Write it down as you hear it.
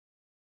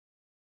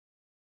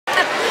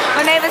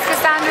My name is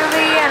Cassandra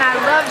Llea, and I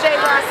love J.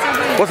 Ross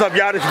TV. What's up,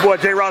 y'all? This your boy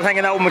J. Ross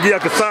hanging out with Mugg,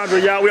 Cassandra,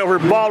 y'all. We over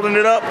here balling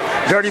it up.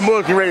 Dirty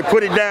Mugg, getting ready to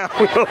put it down.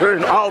 We over here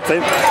in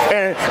Alton.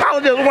 And I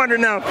was just wondering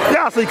now,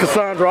 y'all see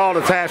Cassandra all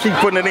the time. She's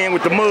putting it in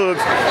with the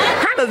mugs.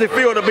 How does it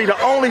feel to be the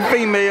only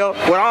female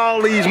with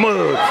all these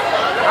mugs?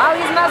 All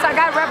these mugs, I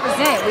gotta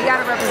represent. We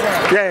gotta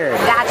represent. Yeah.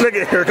 Gotcha. Look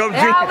at her. Come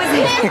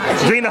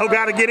G. Gino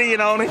gotta get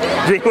in on it.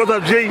 G, what's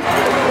up, G?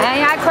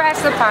 Hey, I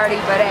crashed the party,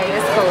 but hey,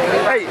 it's cool.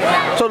 Hey,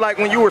 so like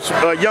when you were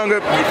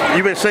younger,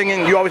 you've been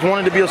singing, you always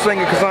wanted to be a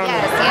singer, Cassandra?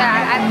 Yes,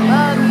 yeah, I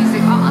love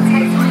music, all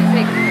types of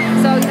music.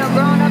 So, you know,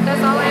 growing up,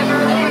 that's all I ever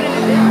really wanted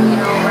to do. You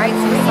know, write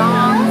some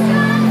songs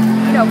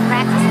and, you know,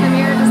 practice in the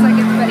mirror just like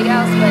everybody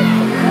else. But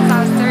since I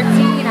was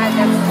 13, that's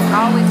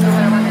always what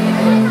I wanted to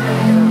do.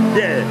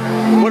 Yeah.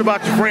 What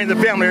about your friends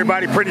and family?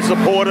 Everybody pretty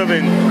supportive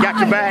and got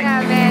your back?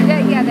 Yeah, man.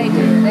 They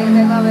do. They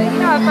love it. You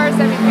know, at first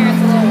every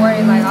parent's a little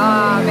worried, like,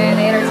 oh, man,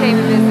 the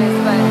entertainment business.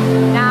 But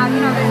now, you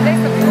know, they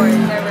support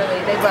it.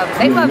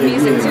 They love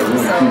music too,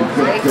 so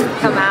they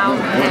come out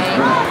and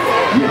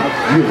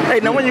hang. Hey,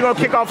 now when you gonna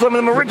kick off some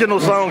of them original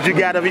songs you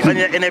got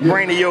in that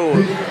brain of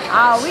yours?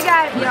 Oh, we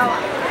got, you know,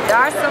 there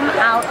are some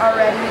out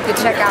already you can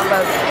check out,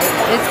 but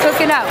it's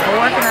cooking up.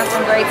 We're working on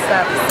some great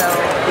stuff, so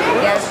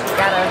yes, you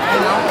gotta,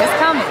 you know, it's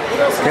coming.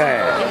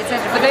 Yeah.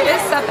 But there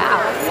is stuff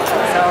out.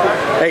 So.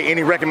 Hey,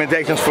 any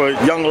recommendations for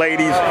young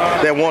ladies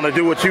that want to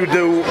do what you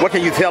do? What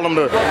can you tell them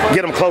to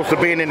get them close to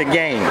being in the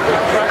game?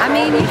 I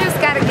mean, you just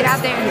gotta get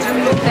out there and do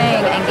your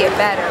thing and get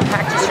better.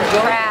 Practice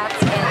your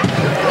craft,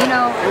 and you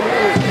know,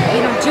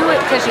 do it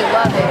because you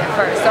love it at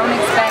first. Don't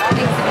expect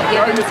things to be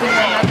given to you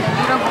or nothing.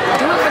 You don't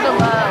do it for the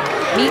love.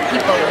 Meet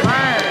people,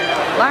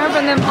 learn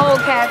from them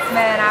old cats,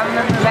 man. I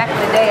remember back in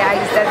the day,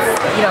 that's,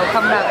 you know,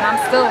 coming up, and I'm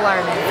still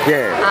learning.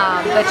 Yeah.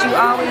 But you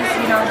always,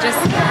 you know, just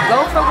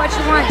go for what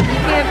you want.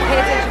 You can't pay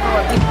attention to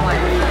what people want.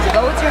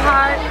 Go with your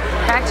heart,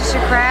 practice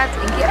your craft,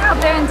 and get out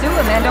there and do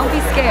it, man. Don't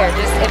be scared.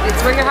 Just, if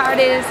it's where your heart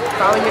is,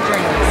 follow your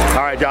dreams.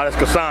 All right, y'all, that's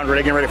Cassandra.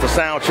 They're getting ready for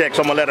sound check,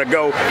 so I'm gonna let her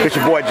go. It's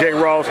your boy J.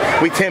 Ross.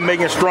 We 10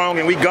 million strong,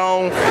 and we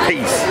gone.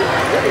 Peace.